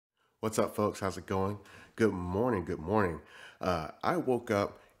What's up, folks? How's it going? Good morning. Good morning. I woke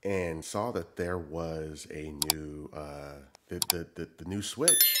up and saw that there was a new the new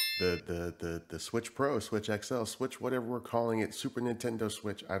Switch, the Switch Pro, Switch XL, Switch whatever we're calling it, Super Nintendo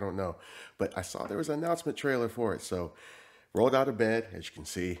Switch. I don't know, but I saw there was an announcement trailer for it. So rolled out of bed, as you can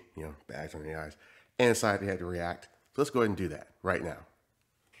see, bags on the eyes, and decided I had to react. So let's go ahead and do that right now.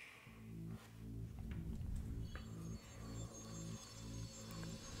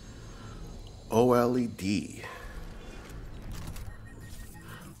 OLED.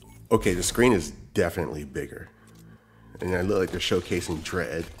 Okay, the screen is definitely bigger. And I look like they're showcasing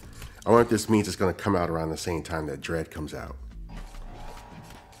Dread. I wonder if this means it's going to come out around the same time that Dread comes out.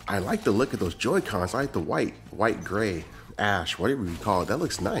 I like the look of those Joy-Cons. I like the white, gray, ash, whatever you call it. That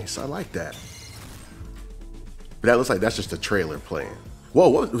looks nice. I like that. But that looks like that's just a trailer playing. Whoa,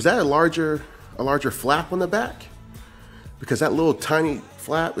 what, was that a larger flap on the back? Because that little tiny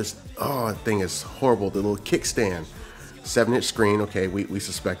flap is, oh, that thing is horrible. The little kickstand. 7-inch screen, okay, we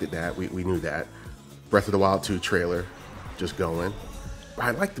suspected that. We knew that. Breath of the Wild 2 trailer, just going. But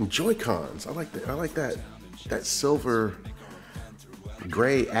I like them Joy-Cons. I like that silver,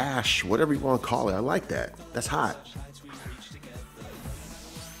 gray, ash, whatever you want to call it. I like that. That's hot.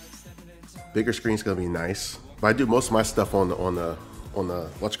 Bigger screen's gonna be nice. But I do most of my stuff on the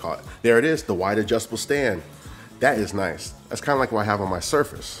what you call it. There it is, the wide adjustable stand. That is nice. That's kind of like what I have on my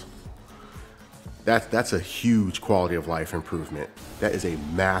Surface. That's a huge quality of life improvement. That is a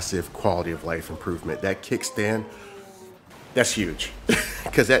massive quality of life improvement. That kickstand, that's huge.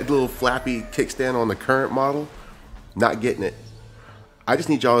 Because that little flappy kickstand on the current model, not getting it. I just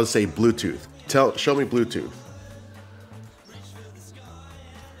need y'all to say Bluetooth. Show me Bluetooth.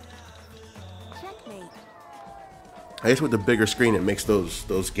 Checkmate. I guess with the bigger screen, it makes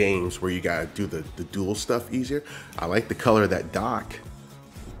those games where you gotta do the dual stuff easier. I like the color of that dock.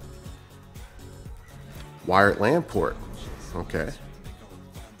 Wired LAN port. Okay.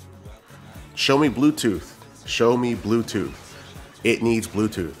 Show me Bluetooth. Show me Bluetooth. It needs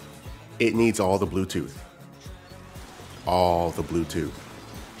Bluetooth. It needs all the Bluetooth. All the Bluetooth.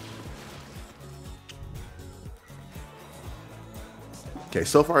 Okay,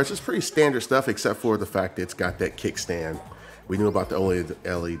 so far it's just pretty standard stuff except for the fact that it's got that kickstand. We knew about the OLED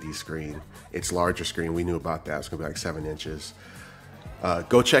LED screen. It's larger screen. We knew about that. It's gonna be like 7 inches.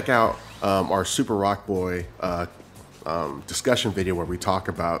 Go check out our Super Rock Boy discussion video where we talk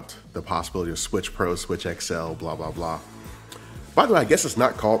about the possibility of Switch Pro, Switch XL, blah, blah, blah. By the way, I guess it's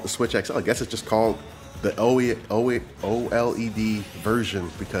not called the Switch XL. I guess it's just called the OLED version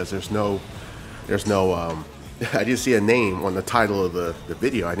because there's no, I didn't see a name on the title of the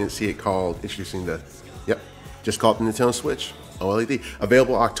video. I didn't see it called introducing just called the Nintendo Switch OLED.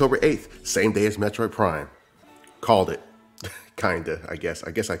 Available October 8th, same day as Metroid Prime. Called it. Kinda, I guess. I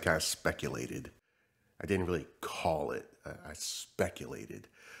guess I kind of speculated. I didn't really call it. I speculated.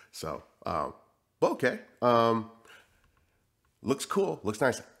 So, okay. Looks cool. Looks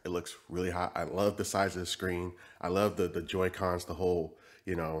nice. It looks really hot. I love the size of the screen. I love the Joy-Cons. The whole,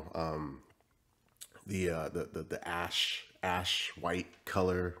 the ash white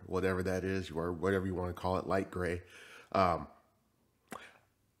color, whatever that is, or whatever you want to call it, light gray. I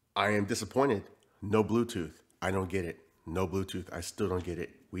am disappointed. No Bluetooth. I don't get it. No Bluetooth. I still don't get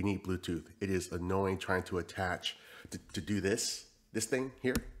it. We need Bluetooth. It is annoying trying to attach to do this thing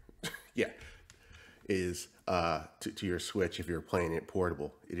here. Yeah, is to your Switch if you're playing it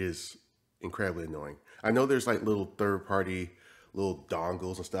portable. It is incredibly annoying. I know there's like little third-party little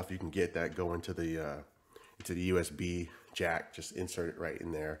dongles and stuff you can get that go into the USB jack. Just insert it right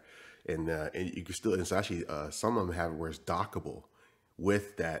in there, and you can still. It's actually some of them have it where it's dockable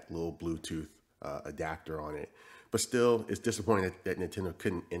with that little Bluetooth adapter on it. But still, it's disappointing that Nintendo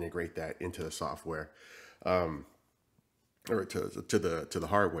couldn't integrate that into the software, or to the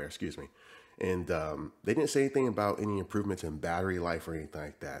hardware. Excuse me. And they didn't say anything about any improvements in battery life or anything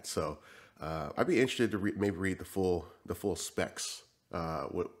like that. So I'd be interested to maybe read the full specs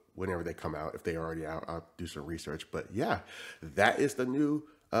whenever they come out. If they already out, I'll do some research. But yeah, that is the new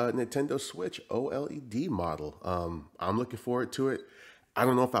Nintendo Switch OLED model. I'm looking forward to it. I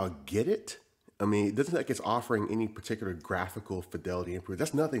don't know if I'll get it. I mean, it doesn't look like it's offering any particular graphical fidelity improvement.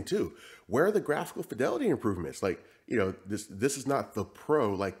 That's nothing too. Where are the graphical fidelity improvements? Like, this is not the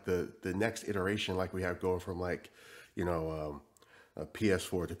Pro, like the next iteration, like we have going from like, a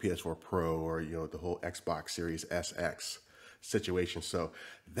PS4 to PS4 Pro, or the whole Xbox Series SX situation. So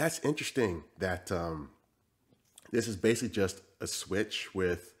that's interesting that this is basically just a Switch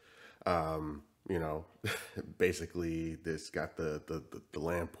with basically it's got the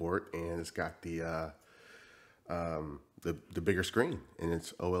LAN port, and it's got the the bigger screen, and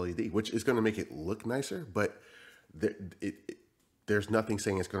it's OLED, which is going to make it look nicer, but there's nothing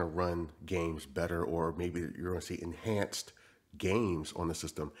saying it's going to run games better, or maybe you're going to see enhanced games on the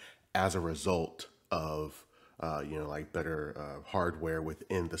system as a result of like better hardware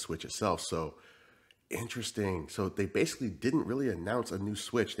within the Switch itself. So interesting. So they basically didn't really announce a new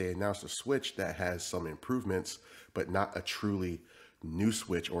Switch. They announced a Switch that has some improvements, but not a truly new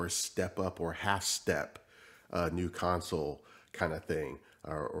Switch or a step up or half step new console kind of thing,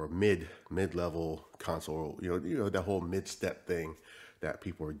 or mid-level console. You know that whole mid-step thing that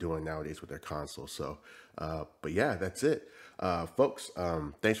people are doing nowadays with their consoles. So, but yeah, that's it. Folks,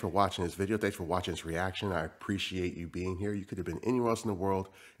 thanks for watching this video. Thanks for watching this reaction. I appreciate you being here. You could have been anywhere else in the world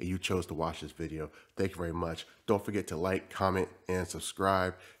and you chose to watch this video. Thank you very much. Don't forget to like, comment, and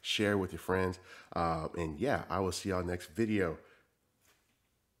subscribe. Share with your friends. And yeah, I will see y'all next video.